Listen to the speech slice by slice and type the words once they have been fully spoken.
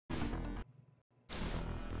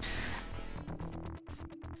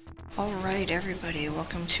Alright everybody,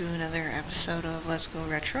 welcome to another episode of Let's Go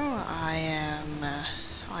Retro. I'm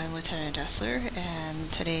Lieutenant Dessler,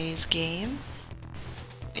 and today's game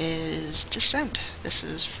is Descent. This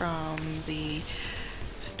is from the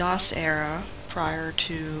DOS era prior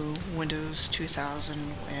to Windows 2000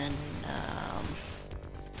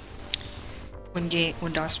 when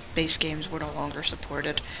DOS-based games were no longer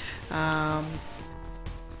supported. I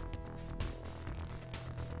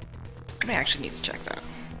may actually need to check that.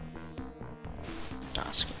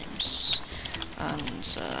 DOS games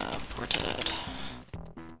unsupported.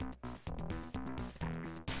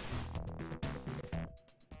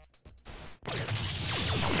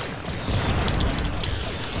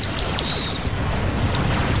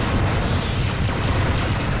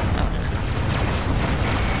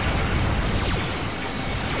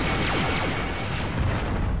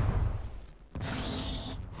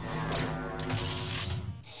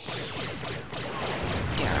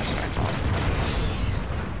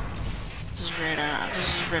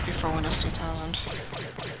 Right before Windows 2000.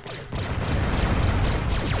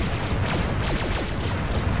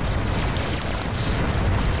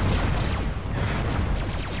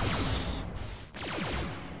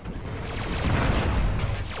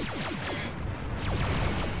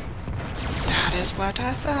 That is what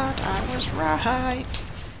I thought. I was right.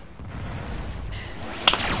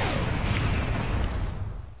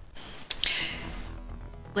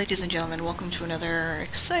 Ladies and gentlemen, welcome to another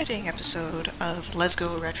exciting episode of Let's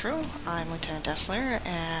Go Retro. I'm Lieutenant Dessler,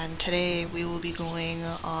 and today we will be going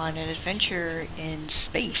on an adventure in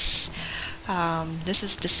space. This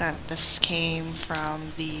is Descent. This came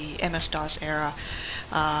from the MS-DOS era,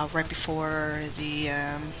 right before the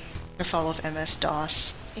fall of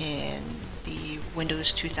MS-DOS in the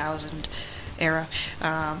Windows 2000 era.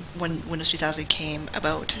 When Windows 2000 came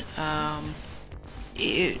about,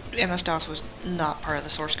 MS-DOS was not part of the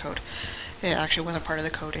source code. It actually wasn't part of the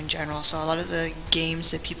code in general, so a lot of the games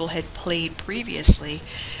that people had played previously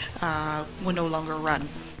would no longer run.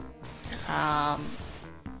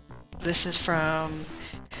 This is from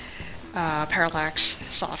Parallax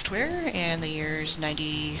Software in the years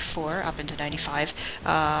 94 up into 95,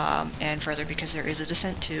 and further because there is a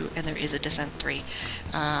Descent 2 and there is a Descent 3.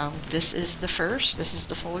 This is the first, this is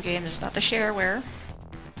the full game, this is not the shareware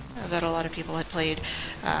that a lot of people had played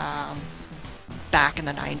back in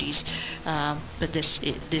the 90s, but this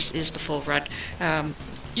is the full run.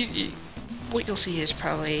 What you'll see is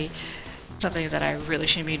probably something that I really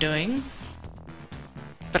shouldn't be doing,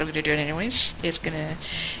 but I'm going to do it anyways. It's gonna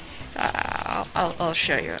I'll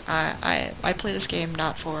show you. I play this game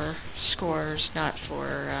not for scores, not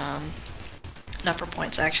for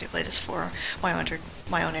points. I actually play this for my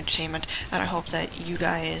own entertainment, and I hope that you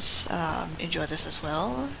guys enjoy this as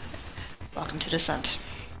well. Welcome to Descent.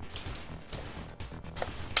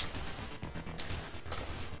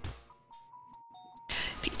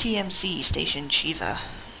 PTMC Station Shiva.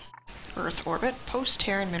 Earth Orbit,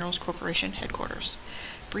 Post-Terran Minerals Corporation Headquarters.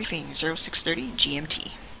 Briefing 0630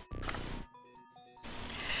 GMT.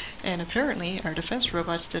 And apparently, our defense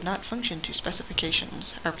robots did not function to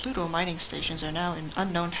specifications. Our Pluto mining stations are now in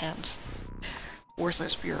unknown hands.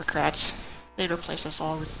 Worthless bureaucrats. They'd replace us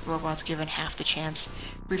all with robots given half the chance.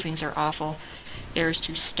 Briefings are awful. Air is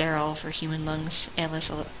too sterile for human lungs.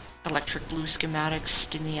 Endless electric blue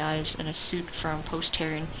schematics in the eyes, and a suit from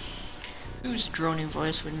Post-Terran whose droning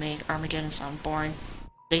voice would make Armageddon sound boring.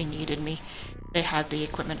 They needed me. They had the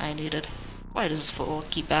equipment I needed. Why does this fool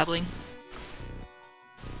keep babbling?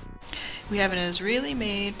 We have an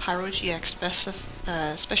Israeli-made Pyro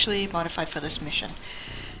GX specially modified for this mission.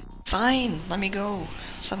 Fine, let me go.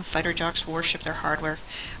 Some fighter jocks worship their hardware,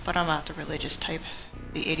 but I'm not the religious type.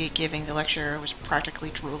 The idiot giving the lecture was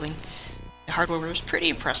practically drooling. The hardware was pretty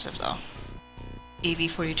impressive, though.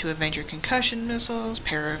 AV-42 Avenger concussion missiles,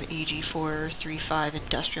 pair of AG-435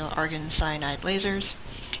 industrial argon cyanide lasers,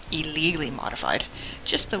 illegally modified,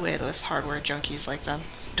 just the way those hardware junkies like them.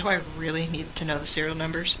 Do I really need to know the serial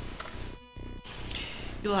numbers?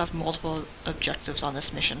 You'll have multiple objectives on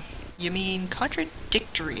this mission. You mean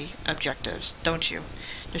contradictory objectives, don't you?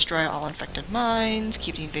 Destroy all infected mines,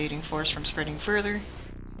 keep the invading force from spreading further.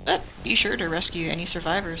 But be sure to rescue any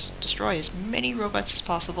survivors, destroy as many robots as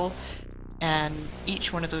possible, and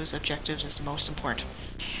each one of those objectives is the most important.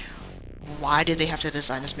 Why did they have to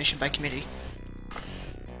design this mission by committee?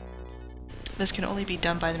 This can only be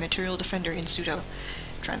done by the material defender in pseudo.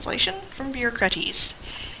 Translation from bureaucrates.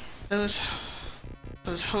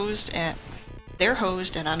 They're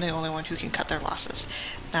hosed, and I'm the only one who can cut their losses.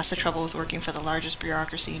 That's the trouble with working for the largest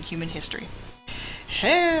bureaucracy in human history.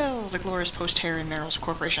 Hail the glorious Post-Terran Minerals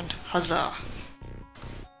Corporation. Huzzah!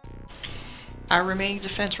 Our remaining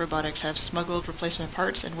defense robotics have smuggled replacement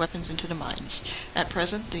parts and weapons into the mines. At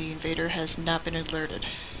present, the invader has not been alerted.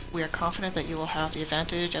 We are confident that you will have the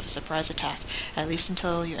advantage of a surprise attack, at least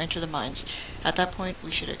until you enter the mines. At that point,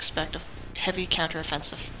 we should expect a heavy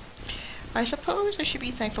counteroffensive. I suppose I should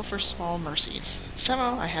be thankful for small mercies.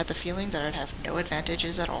 Somehow I had the feeling that I'd have no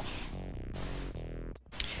advantages at all.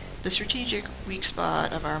 The strategic weak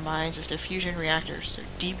spot of our mines is their fusion reactors. They're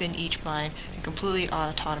deep in each mine and completely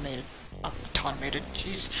automated.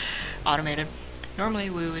 Automated.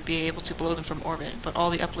 Normally we would be able to blow them from orbit, but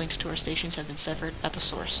all the uplinks to our stations have been severed at the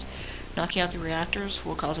source. Knocking out the reactors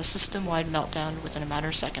will cause a system-wide meltdown within a matter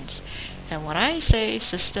of seconds. And when I say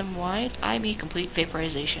system-wide, I mean complete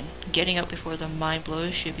vaporization. Getting out before the mine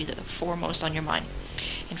blows should be the foremost on your mind.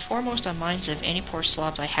 And foremost on minds of any poor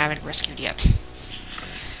slobs I haven't rescued yet.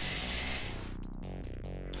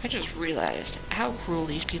 I just realized how cruel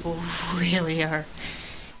these people really are.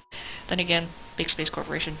 Then again, big space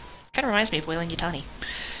corporation. Kinda reminds me of Weyland Yutani.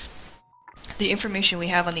 The information we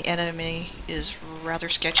have on the enemy is rather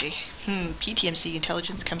sketchy. PTMC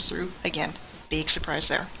intelligence comes through again. Big surprise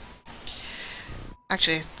there.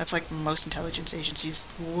 Actually, that's like most intelligence agencies.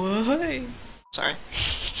 What? Sorry.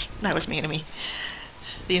 That was mean of me.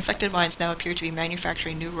 The infected mines now appear to be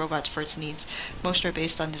manufacturing new robots for its needs. Most are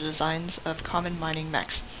based on the designs of common mining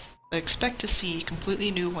mechs, but expect to see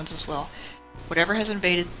completely new ones as well. Whatever has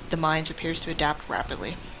invaded the mines appears to adapt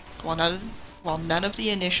rapidly. While none of the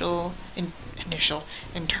internal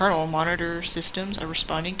monitor systems are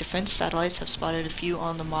responding, defense satellites have spotted a few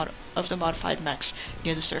on the modified mechs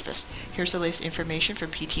near the surface. Here's the latest information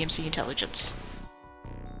from PTMC intelligence.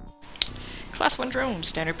 Class 1 drone,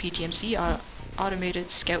 standard PTMC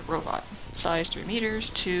automated scout robot. Size 3 meters,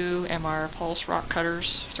 2 MR pulse rock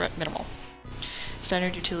cutters, threat minimal.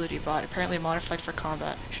 Standard utility bot, apparently modified for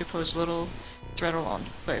combat. Should pose little threat alone,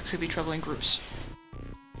 but it could be trouble in groups.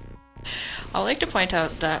 I would like to point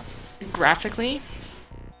out that graphically,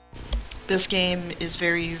 this game is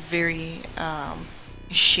very, very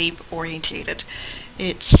shape-orientated.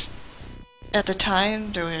 It's at the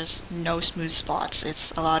time there was no smooth spots.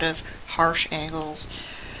 It's a lot of harsh angles,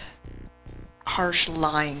 harsh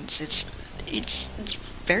lines. It's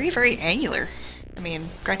very, very angular. I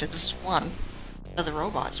mean, granted, this is one of the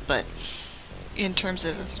robots, but in terms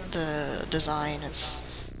of the design,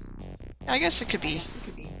 I guess it could be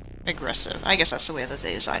aggressive. I guess that's the way that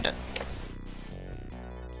they designed it.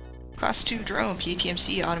 Class 2 drone,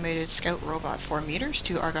 PTMC automated scout robot, 4 meters,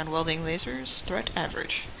 2 argon welding lasers, threat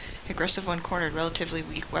average. Aggressive when cornered, relatively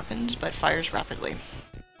weak weapons, but fires rapidly.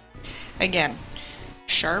 Again,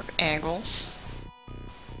 sharp angles,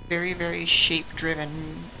 very, very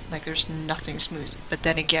shape-driven, like there's nothing smooth. But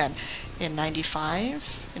then again, in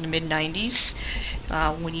 '95, in the mid-'90s,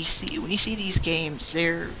 when you see these games,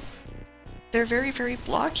 they're very, very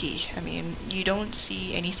blocky. I mean, you don't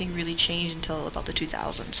see anything really change until about the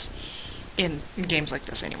 2000s. In games like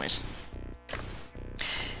this, anyways.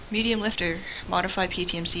 Medium lifter, modified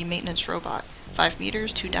PTMC maintenance robot. 5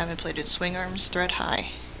 meters, 2 diamond-plated swing arms, threat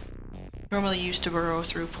high. Normally used to burrow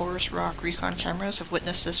through porous rock, recon cameras have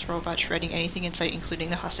witnessed this robot shredding anything in sight, including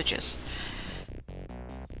the hostages.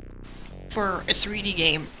 For a 3D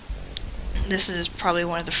game, this is probably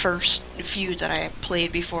one of the first few that I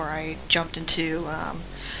played before I jumped into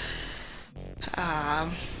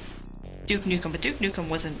Duke Nukem. But Duke Nukem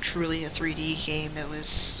wasn't truly a 3D game. It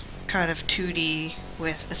was kind of 2D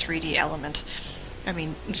with a 3D element. I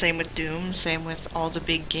mean, same with Doom, same with all the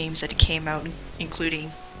big games that came out,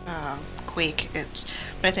 including Quake. But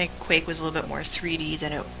I think Quake was a little bit more 3D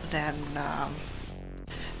than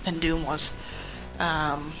Doom was.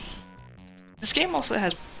 This game also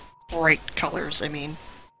has bright colors. I mean,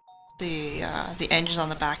 the engines on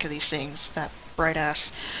the back of these things, that bright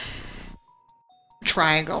ass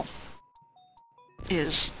triangle,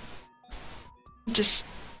 is just,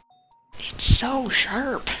 it's so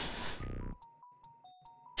sharp.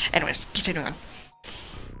 Anyways, continuing on.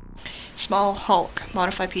 Small Hulk,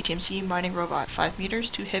 modified PTMC mining robot, 5 meters,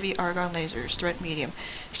 2 heavy argon lasers, threat medium,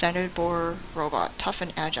 standard bore robot, tough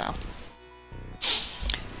and agile.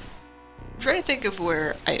 I'm trying to think of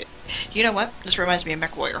where you know what? This reminds me of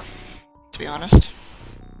MechWarrior, to be honest.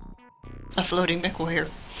 A floating MechWarrior.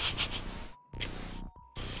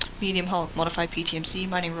 Medium Hulk, modified PTMC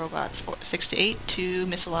mining robot, 6 to 8, 2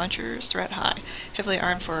 missile launchers, threat high. Heavily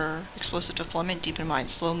armed for explosive deployment, deep in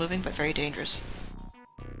mines, slow moving but very dangerous.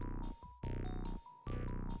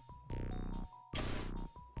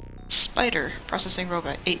 Spider, processing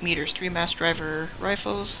robot, 8 meters, 3 mass driver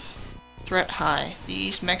rifles, threat high.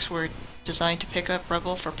 These mechs were designed to pick up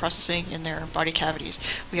rubble for processing in their body cavities.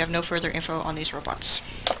 We have no further info on these robots.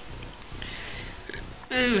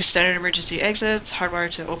 Ooh, standard emergency exits,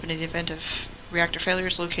 hardwired to open in the event of reactor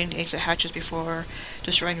failures. Locating the exit hatches before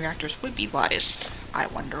destroying reactors would be wise. I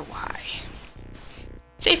wonder why.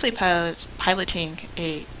 Safely piloting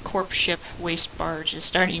a corp ship waste barge is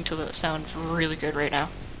starting to sound really good right now.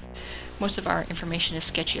 Most of our information is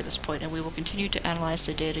sketchy at this point, and we will continue to analyze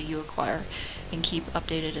the data you acquire and keep you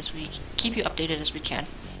updated as we can.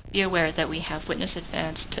 Be aware that we have witnessed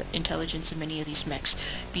advanced intelligence in many of these mechs.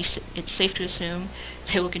 It's safe to assume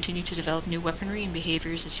they will continue to develop new weaponry and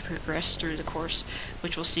behaviors as you progress through the course,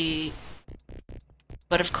 which we'll see.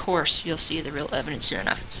 But of course, you'll see the real evidence soon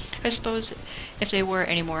enough. I suppose if they were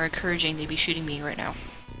any more encouraging, they'd be shooting me right now.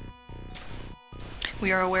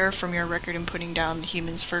 We are aware from your record in putting down the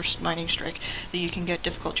human's first mining strike that you can get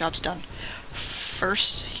difficult jobs done.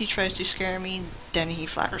 First, he tries to scare me, then he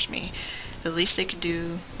flatters me. The least they could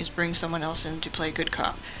do is bring someone else in to play good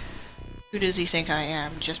cop. Who does he think I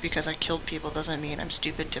am? Just because I killed people doesn't mean I'm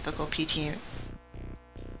stupid. Doesn't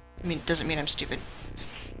mean I'm stupid.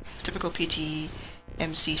 Typical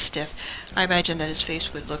PTMC stiff. I imagine that his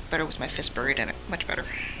face would look better with my fist buried in it. Much better.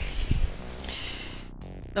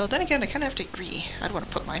 Though then again, I kind of have to agree. I'd want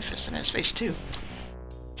to put my fist in his face too.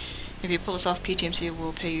 If you pull this off, PTMC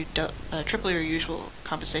will pay you triple your usual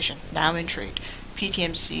compensation. Now I'm intrigued.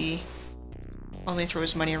 PTMC only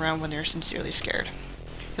throws money around when they're sincerely scared.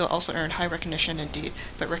 You'll also earn high recognition indeed,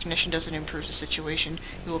 but recognition doesn't improve the situation.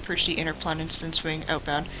 You will approach the inner planets and swing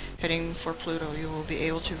outbound. Heading for Pluto, you will be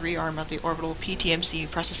able to rearm at the orbital PTMC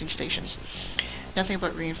processing stations. Nothing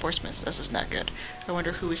but reinforcements. This is not good. I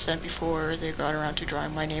wonder who was sent before they got around to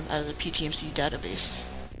drawing my name out of the PTMC database.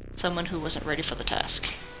 Someone who wasn't ready for the task.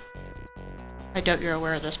 I doubt you're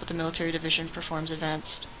aware of this, but the military division performs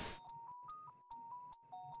advanced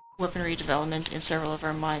weaponry development in several of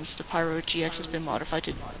our mines. The Pyro GX has been modified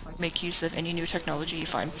to make use of any new technology you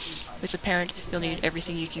find. It's apparent you'll need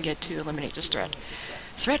everything you can get to eliminate this threat.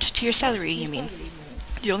 Threat to your salary, you mean?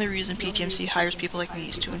 The only reason PTMC hires people like me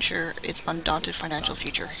is to ensure its undaunted financial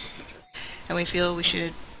future. And we feel you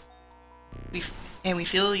should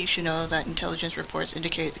know that intelligence reports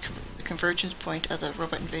indicate the convergence point of the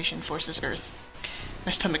robot invasion forces Earth.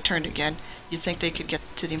 My stomach turned again. You'd think they could get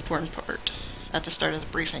to the important part at the start of the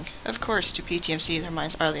briefing. Of course, to PTMC, their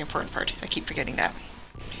minds are the important part. I keep forgetting that.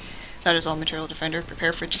 That is all, Material Defender.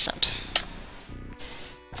 Prepare for descent.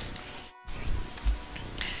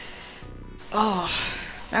 Oh,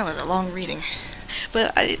 that was a long reading.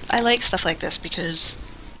 But I like stuff like this because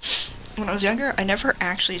when I was younger, I never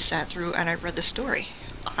actually sat through and I read the story.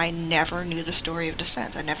 I never knew the story of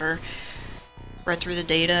Descent. I never read through the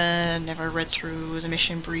data, never read through the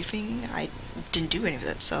mission briefing. I didn't do any of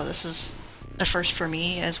it, so this is a first for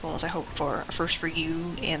me, as well as I hope for a first for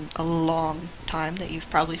you in a long time that you've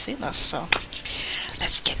probably seen this, so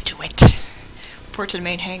let's get to it. Report to the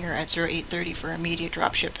main hangar at 0830 for immediate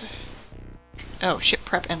dropship. Oh, ship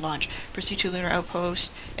prep and launch. Proceed to Lunar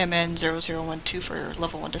Outpost MN0012 for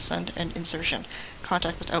level 1 descent and insertion.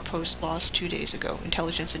 Contact with outpost lost 2 days ago.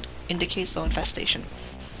 Intelligence indicates low infestation.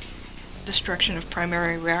 Destruction of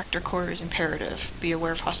primary reactor core is imperative. Be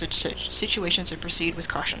aware of hostage situations and proceed with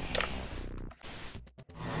caution.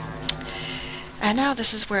 And now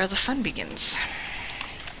this is where the fun begins.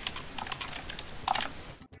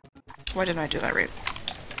 Why didn't I do that right?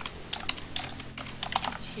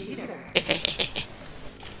 Cheater.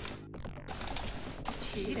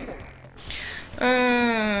 Cheater.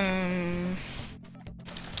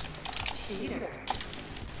 Cheater.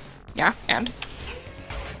 Yeah, and?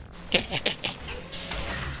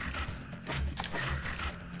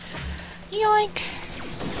 Yoink!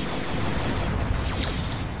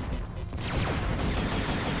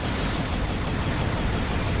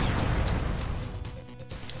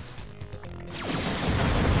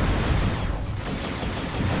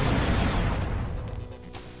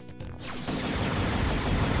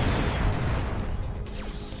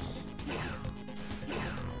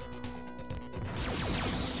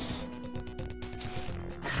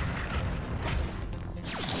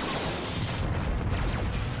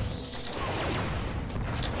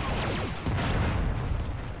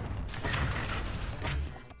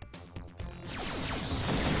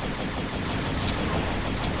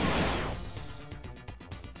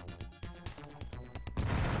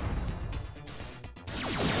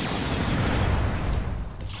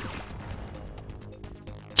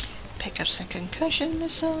 Pickups and concussion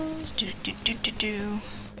missiles.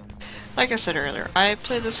 Like I said earlier, I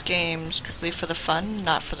play this game strictly for the fun,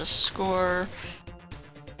 not for the score.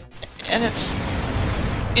 And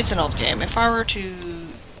it's an old game. If I were to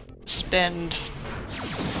spend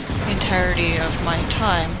the entirety of my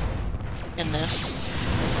time in this,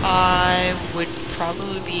 I would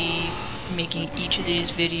probably be making each of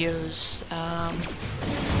these videos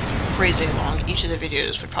crazy long. Each of the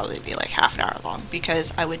videos would probably be like half an hour long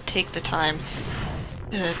because I would take the time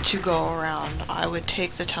to go around. I would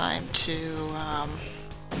take the time to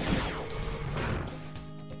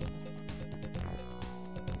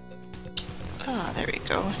there we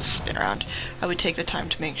go, spin around. I would take the time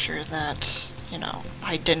to make sure that, you know,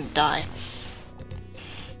 I didn't die.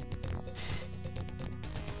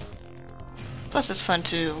 Plus it's fun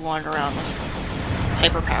to wander around with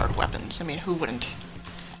hyper-powered weapons. I mean, who wouldn't?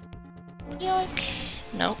 Yoink.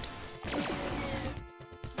 Nope.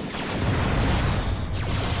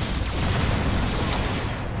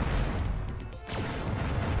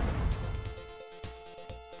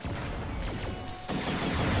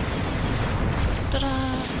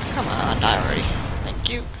 Ta-da! Come on, die already. Thank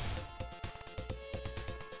you.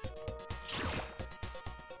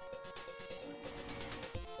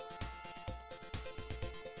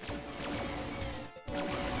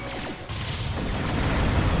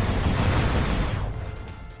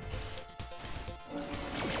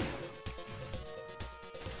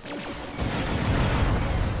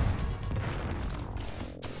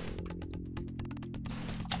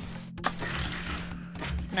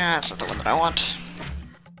 Nah, that's not the one that I want.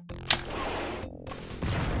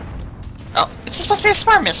 Oh, it's supposed to be a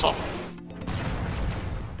smart missile.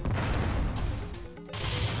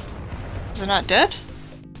 Is it not dead?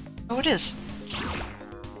 Oh, it is.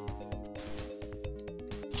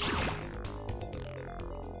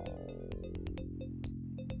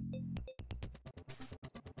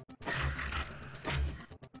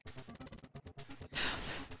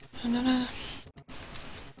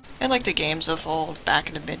 I like the games of old, back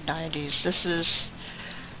in the mid-90s. This is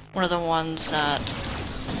one of the ones that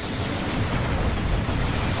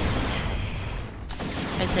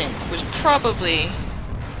I think was probably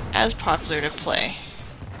as popular to play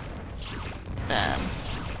than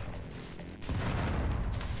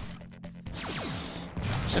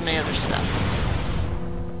so many other stuff.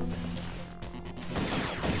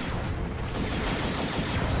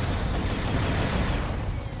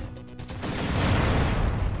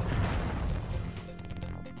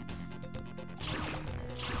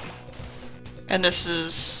 And this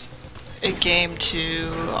is a game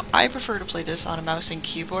I prefer to play this on a mouse and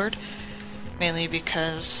keyboard, mainly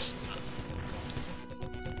because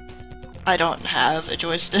I don't have a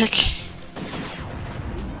joystick.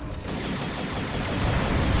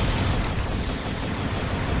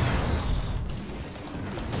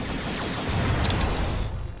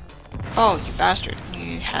 Oh, you bastard.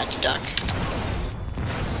 You had to duck.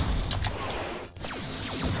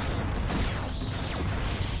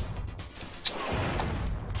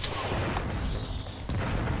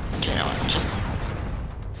 Okay, no, just...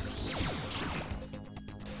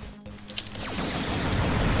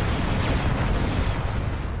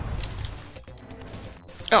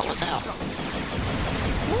 Oh, what the hell?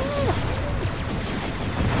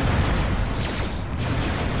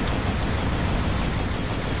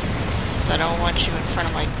 I don't want you in front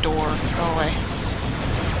of my door. Go away.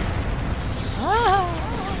 Ah.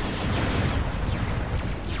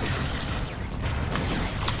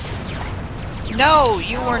 No,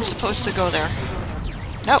 you weren't supposed to go there.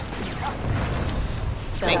 Nope.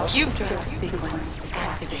 Thank you.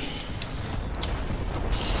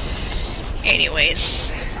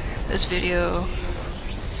 Anyways, this video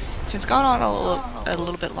has gone on a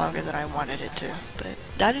little bit longer than I wanted it to, but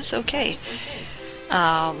that is okay.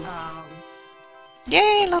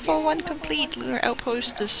 Yay, level 1 complete, lunar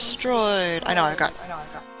outpost destroyed. I know I got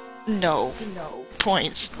no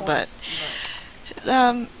points, but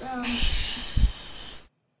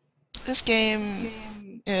this game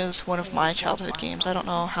is one of my childhood games. I don't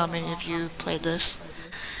know how many of you played this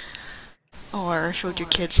or showed your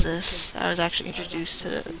kids this. I was actually introduced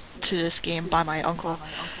to this game by my uncle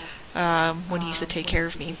when he used to take care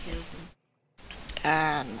of me,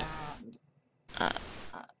 and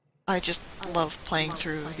I just love playing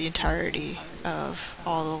through the entirety of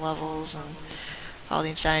all the levels and all the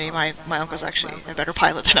insanity. My uncle's actually a better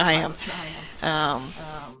pilot than I am.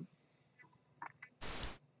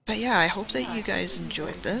 But yeah, I hope that you guys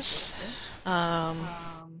enjoyed this. I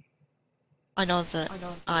know that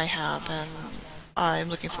I have, and I'm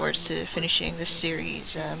looking forward to finishing this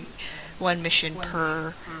series, one mission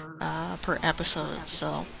per episode,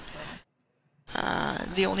 so...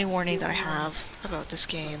 the only warning that I have about this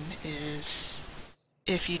game is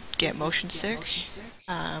if you get motion sick,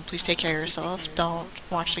 please take care of yourself. Don't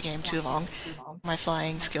watch the game too long. My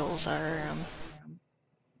flying skills are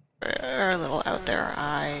a little out there.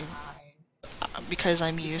 Because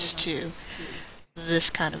I'm used to this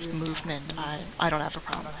kind of movement, I don't have a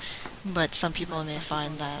problem. But some people may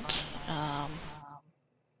find that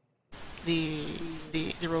the,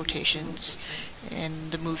 the rotations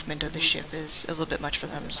and the movement of the ship is a little bit much for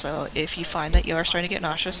them. So if you find that you are starting to get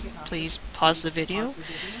nauseous, please pause the video,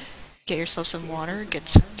 get yourself some water,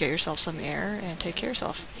 get yourself some air, and take care of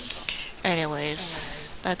yourself. Anyways,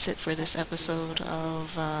 that's it for this episode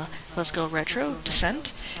of Let's Go Retro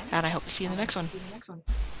Descent, and I hope to see you in the next one.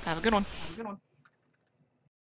 Have a good one.